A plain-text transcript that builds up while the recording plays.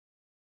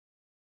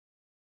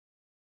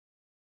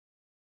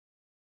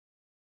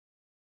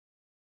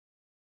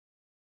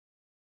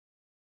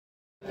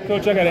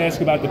Coach, I got to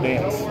ask about the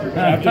dance.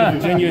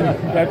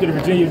 After the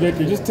Virginia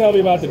victory, just tell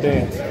me about the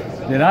dance.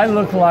 Did I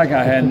look like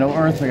I had no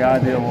earthly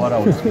idea what I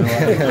was doing?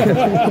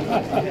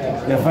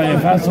 if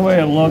that's the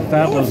way it looked,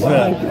 that was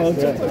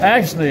it.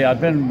 Actually, I've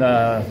been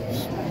out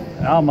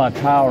on my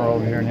tower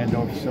over here in the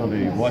indoor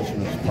facility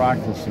watching us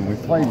practice, and we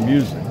played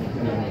music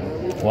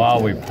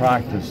while we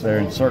practiced there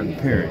in certain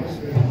periods.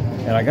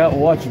 And I got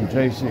watching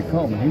J.C.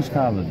 Coleman. He's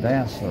kind of the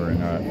dancer in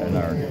our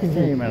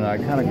team, and I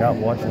kind of got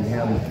watching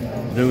him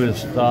do his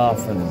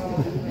stuff.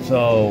 And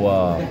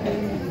so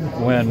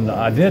when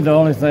I did the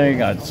only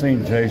thing I'd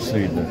seen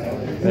J.C. do,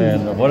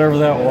 and whatever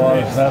that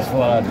was, that's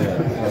what I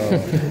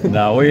did. So,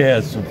 no, we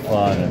had some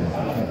fun, and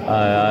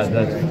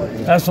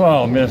that's what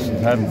I'll miss,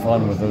 is having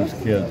fun with those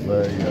kids.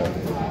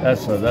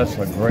 That's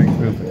a great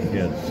group of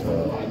kids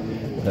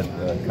that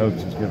coach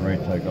is getting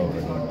ready to take over.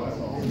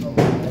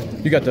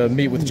 You got to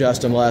meet with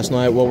Justin last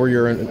night. What were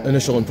your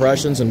initial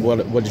impressions, and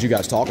what did you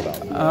guys talk about?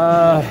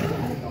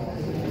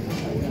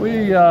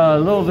 We a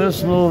little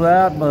this, a little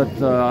that, but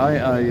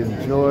I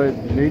enjoyed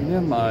meeting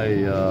him.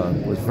 I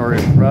was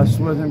very impressed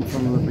with him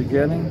from the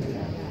beginning.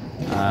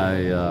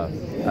 I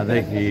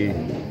think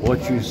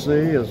what you see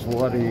is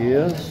what he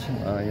is.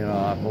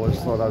 I've always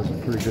thought I was a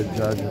pretty good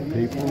judge of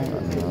people,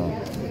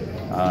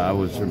 and I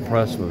was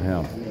impressed with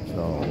him.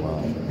 So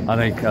I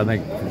think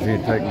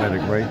Virginia Tech made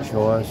a great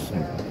choice.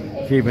 And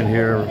keeping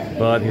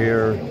Bud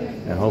here,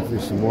 and hopefully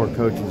some more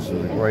coaches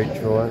is a great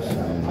choice.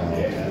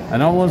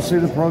 And I want to see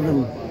the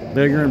program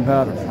bigger and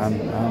better.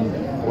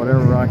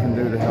 Whatever I can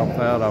do to help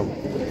out, I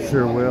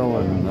sure will.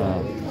 And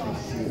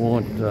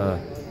want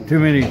too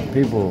many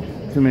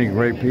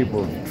great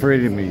people have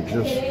treated me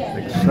just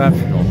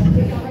exceptional.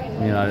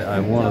 I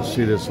want to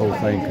see this whole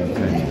thing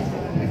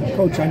continue.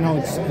 Coach, I know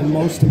it's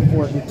most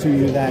important to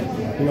you that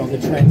the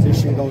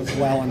transition goes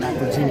well and that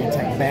Virginia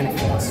Tech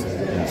benefits.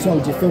 So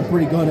do you feel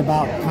pretty good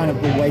about kind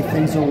of the way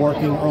things are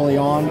working early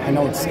on? I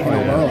know it's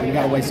early. You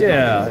got to wait some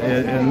time.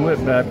 And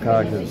Whit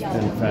Babcock has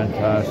been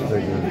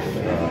fantastic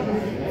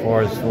as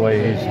far as the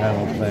way he's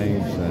handled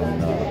things,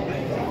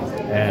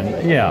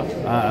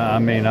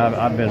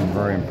 I've been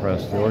very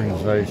impressed. The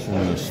organization,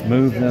 the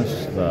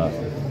smoothness,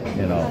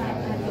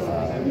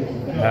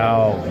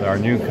 how our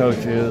new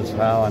coach is,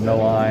 how I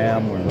know I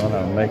am. We're going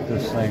to make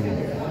this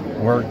thing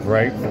work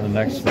great for the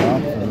next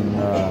month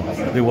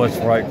and do what's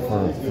right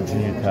for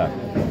Virginia Tech.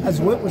 As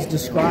Whit was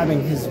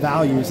describing his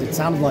values, it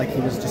sounded like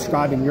he was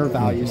describing your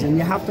values, and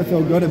you have to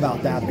feel good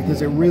about that because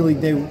you really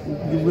do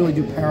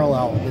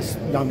parallel this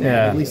young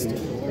man, at least.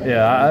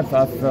 Yeah, I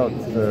felt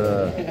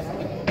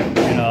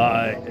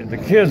the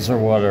kids are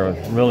what are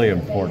really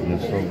important in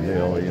this whole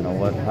deal.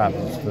 What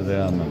happens to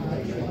them,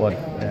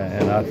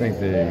 and I think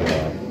they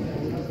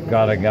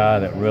got a guy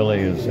that really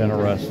is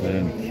interested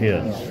in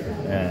kids.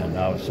 And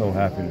I was so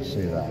happy to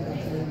see that.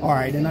 All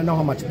right, and I know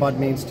how much Bud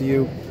means to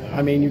you.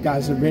 I mean, you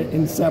guys are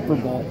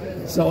inseparable.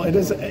 So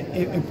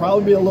it'd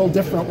probably be a little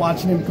different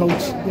watching him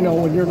coach,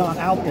 when you're not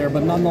out there.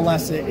 But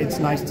nonetheless, it's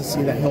nice to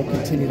see that he'll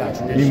continue that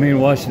tradition. You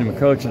mean watching him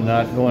coach and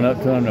not going up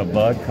to him to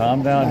Bud?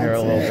 Calm down here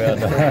a little bit.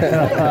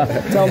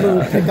 Tell him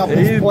to pick up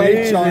his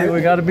play chart.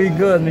 We got to be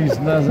good in this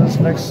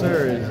next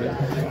series.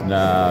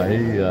 Nah,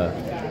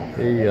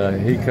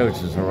 he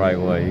coaches the right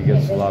way. He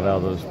gets a lot out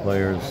of those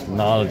players,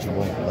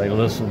 knowledgeable. They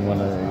listen when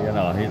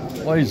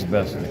he's the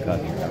best in the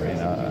country.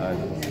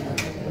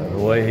 The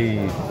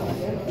way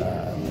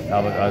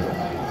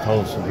I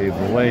told some people,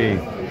 the way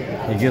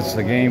he gets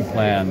the game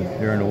plan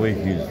during the week,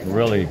 he's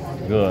really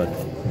good.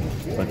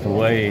 But the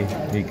way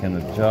he can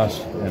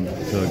adjust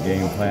to a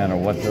game plan or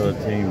what the other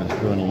team is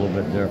doing a little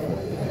bit different,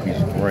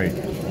 he's great.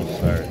 He's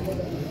there.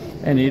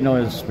 And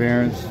his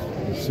experience,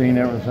 he's seen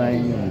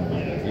everything, and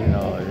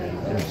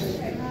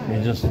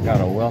he just got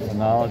a wealth of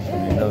knowledge,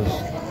 and he knows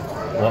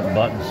what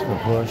buttons to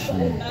push,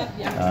 and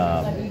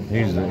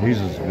he's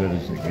as good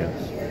as it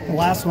gets. The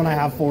last one I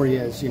have for you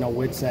is,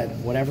 Whit said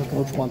whatever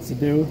coach wants to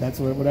do, that's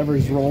whatever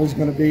his role is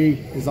going to be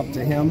is up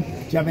to him. Do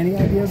you have any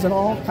ideas at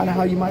all, kind of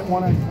how you might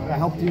want to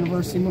help the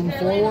university moving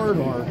forward,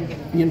 or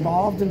be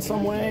involved in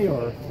some way,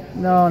 or?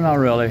 No, not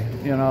really.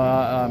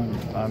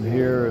 I'm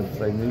here if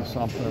they need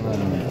something,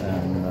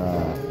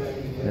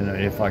 and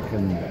if I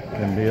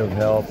can be of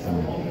help,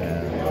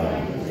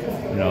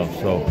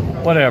 so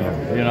whatever.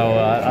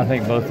 I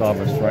think both of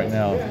us right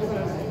now,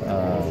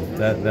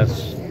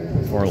 that's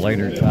for a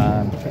later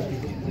time.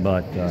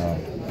 But,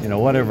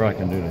 whatever I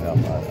can do to help,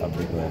 I'd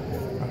be glad.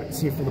 All right,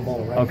 see you for the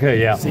ball, right?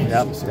 Okay, yeah. Did you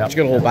get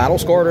a little battle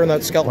score during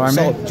that Did you get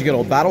a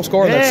little battle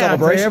score in that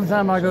celebration? Every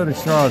time I go to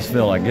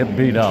Charlottesville, I get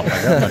beat up.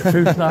 I got my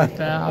tooth knocked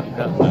out.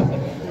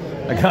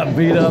 I got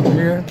beat up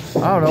here. I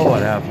don't know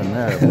what happened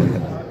there.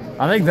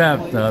 I think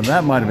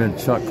that might have been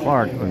Chuck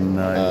Clark when he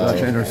got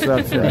the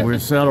interception. We were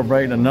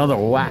celebrating another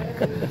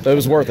whack. It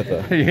was worth it,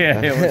 though. Yeah,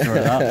 it was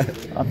worth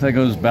it. I'll take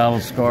those battle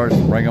scars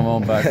and bring them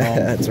on back home.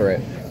 That's all right.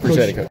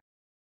 Appreciate it, Coach.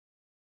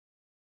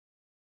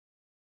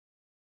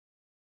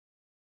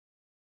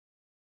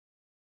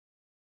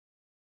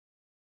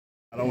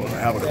 I don't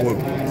have a clue.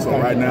 So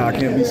right now I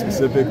can't be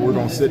specific. We're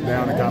going to sit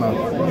down and kind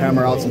of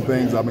hammer out some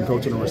things. I've been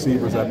coaching the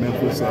receivers at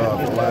Memphis for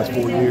the last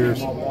 4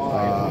 years.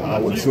 I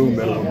would assume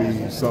that it would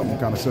be something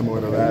kind of similar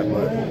to that,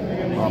 but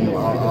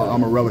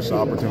I'm a relish the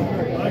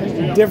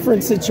opportunity.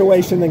 Different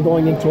situation than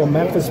going into a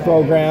Memphis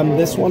program.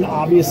 This one,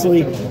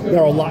 obviously,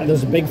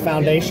 there's a big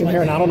foundation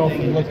here, and I don't know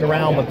if you looked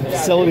around, but the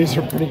facilities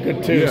are pretty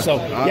good too. Yeah, so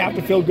you have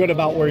to feel good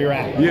about where you're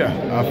at.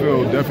 Yeah, I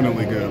feel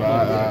definitely good.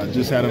 I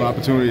just had an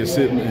opportunity to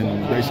sit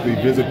and basically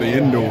visit the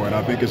indoor, and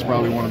I think it's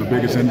probably one of the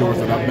biggest indoors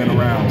that I've been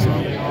around. So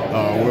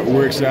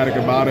we're ecstatic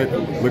about it.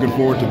 Looking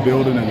forward to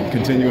building and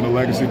continuing the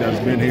legacy that's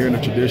been here in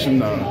the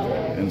tradition.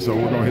 And so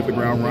we're going to hit the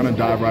ground running,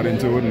 dive right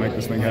into it, and make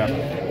this thing happen.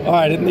 All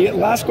right, and the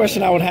last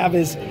question I would have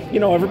is,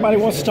 everybody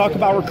wants to talk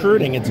about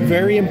recruiting. It's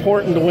very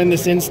important to win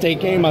this in-state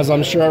game, as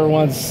I'm sure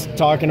everyone's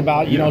talking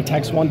about.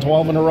 Tech's won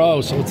 12 in a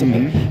row, so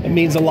it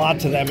means a lot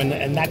to them,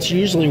 and that's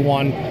usually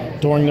won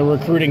during the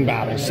recruiting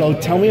battle. So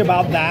tell me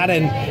about that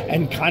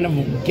and kind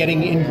of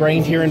getting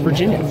ingrained here in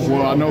Virginia.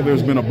 Well, I know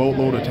there's been a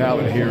boatload of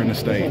talent here in the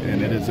state,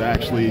 and it has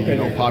actually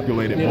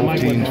populated both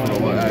teams for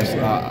the last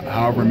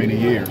however many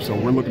years. So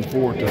we're looking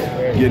forward to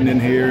getting in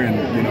here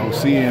and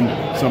seeing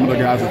some of the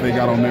guys that they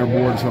got on their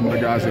board, some of the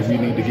guys that we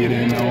need to get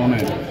in on,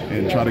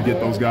 and try to get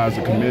those guys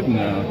to commit and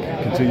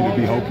continue to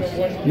be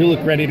Hokies. You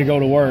look ready to go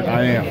to work.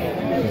 I am.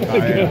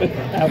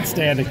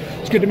 Outstanding.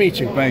 It's good to meet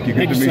you. Thank you.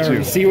 Good to meet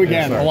you. See you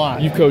again a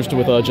lot. You've coached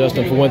with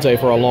Justin Fuente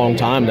for a long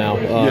time now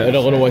at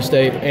Illinois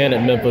State and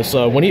at Memphis.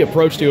 When he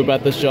approached you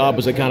about this job,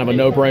 was it kind of a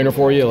no-brainer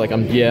for you? Like,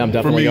 I'm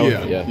definitely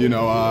going.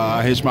 Yeah.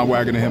 I hitched my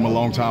wagon to him a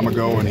long time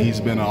ago, and he's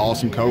been an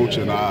awesome coach,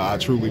 and I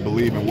truly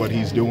believe in what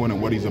he's doing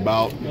and what he's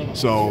about.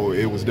 So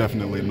it was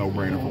definitely a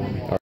no-brainer for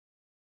me.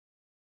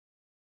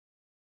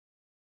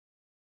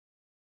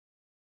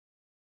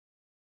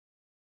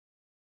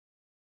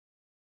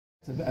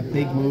 It's a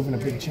big move and a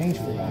big change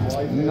for you.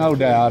 No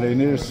doubt, and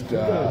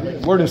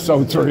we're just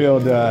so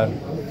thrilled,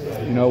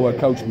 what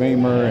Coach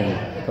Beamer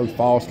and Coach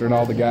Foster and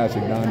all the guys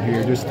have done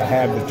here, just to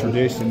have the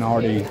tradition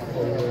already,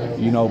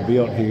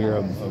 built here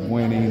of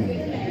winning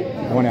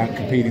and going out and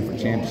competing for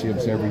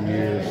championships every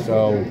year.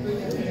 So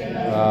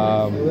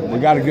we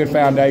got a good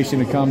foundation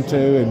to come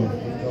to, and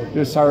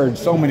just heard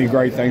so many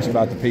great things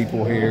about the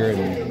people here,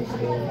 and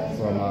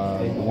from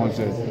the ones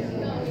that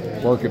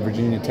work at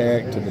Virginia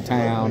Tech to the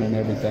town and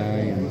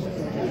everything, and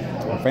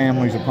our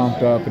families are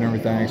pumped up and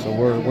everything, so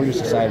we're just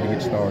excited to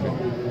get started.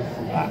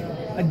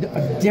 A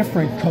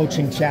different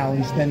coaching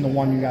challenge than the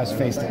one you guys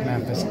faced at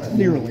Memphis,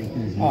 clearly,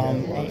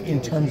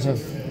 in terms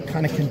of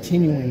kind of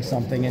continuing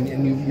something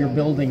and you're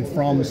building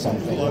from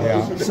something.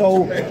 Yeah.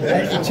 So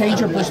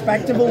change your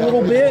perspective a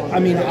little bit. I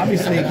mean,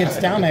 obviously it gets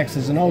down to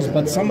X's and O's,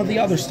 but some of the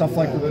other stuff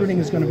like recruiting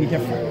is going to be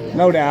different.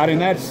 No doubt,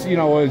 and that's,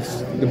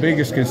 is the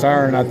biggest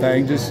concern, I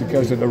think, just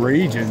because of the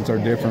regions are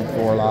different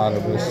for a lot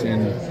of us.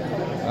 And,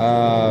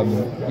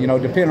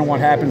 depending on what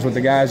happens with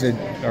the guys that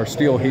are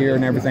still here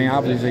and everything,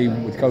 obviously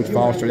with Coach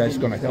Foster, that's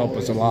going to help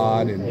us a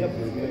lot. And,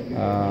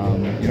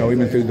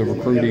 even through the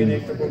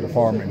recruiting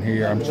department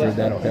here, I'm sure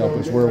that'll help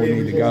us where we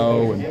need to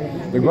go. And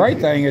the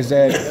great thing is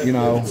that,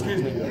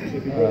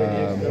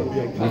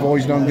 we've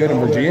always done good in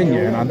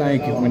Virginia, and I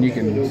think when you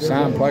can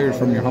sign players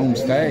from your home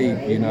state, I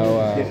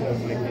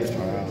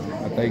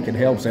think it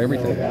helps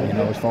everything,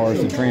 as far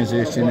as the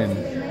transition. And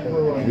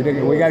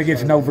we got to get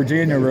to know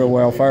Virginia real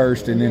well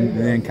first, and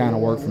then kind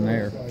of work from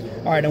there.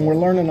 All right, and we're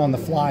learning on the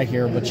fly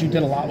here, but you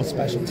did a lot with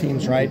special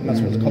teams, right? And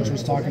that's what the coach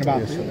was talking about.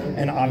 Yes,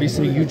 and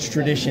obviously a huge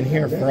tradition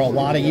here for a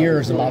lot of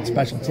years about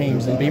special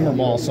teams and Beamer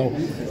ball. So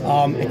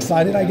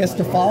excited, I guess,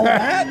 to follow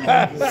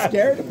that.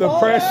 Scared to follow the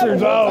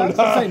pressure's that.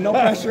 on. No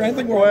pressure,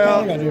 anything we're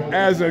counting on you.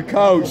 As a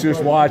coach,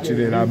 just watching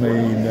it, I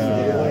mean,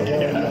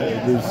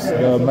 there's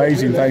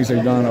amazing things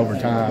they've done over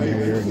time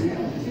here.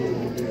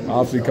 And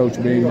obviously,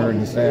 Coach Beamer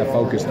and the staff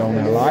focused on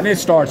it a lot. And it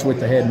starts with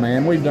the head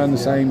man. We've done the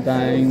same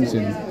things,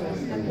 and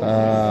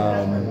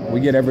we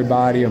get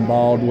everybody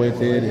involved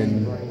with it,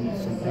 and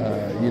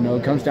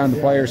it comes down to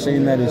players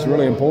seeing that it's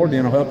really important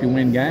and it'll help you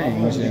win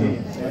games, and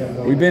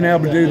we've been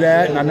able to do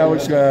that. And I know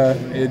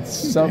it's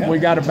something we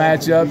got to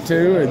match up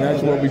to, and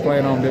that's what we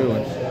plan on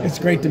doing. It's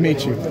great to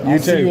meet you. I'll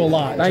see you a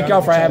lot. Thank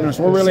y'all for having us.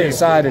 We're really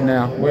excited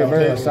now. We're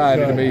very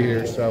excited to be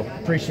here. So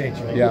appreciate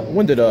you. Yeah.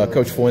 When did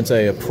Coach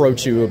Fuente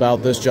approach you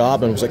about this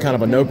job, and was it kind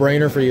of a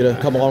no-brainer for you to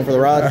come along for the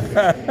ride?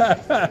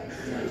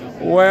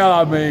 Well,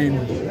 I mean,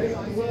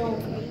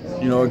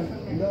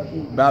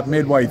 about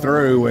midway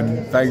through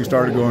when things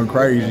started going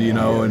crazy,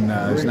 and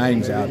his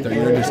name's out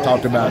there, just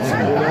talked about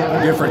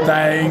some different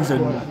things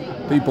and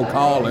people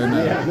calling,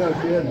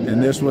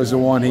 and this was the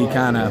one he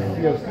kind of,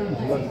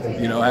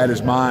 had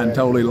his mind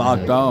totally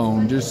locked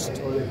on,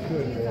 just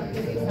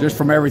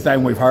from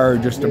everything we've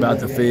heard, just about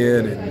the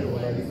fit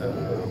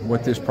and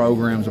what this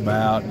program's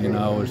about,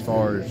 as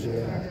far as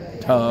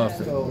tough,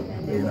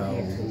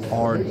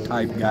 hard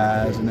type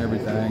guys and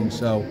everything.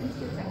 So.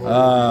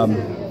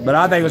 But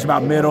I think it was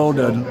about middle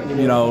to,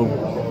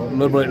 a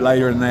little bit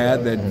later than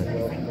that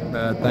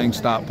things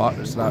started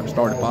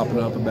popping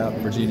up about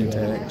Virginia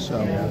Tech. So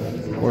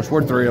course,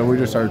 we're thrilled. We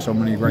just heard so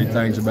many great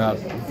things about,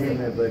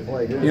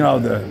 you know,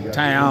 the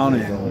town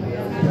and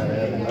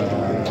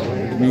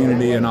the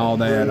community and all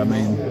that. I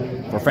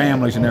mean, for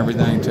families and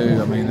everything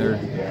too. I mean,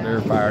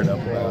 they're fired up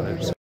about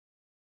it. So.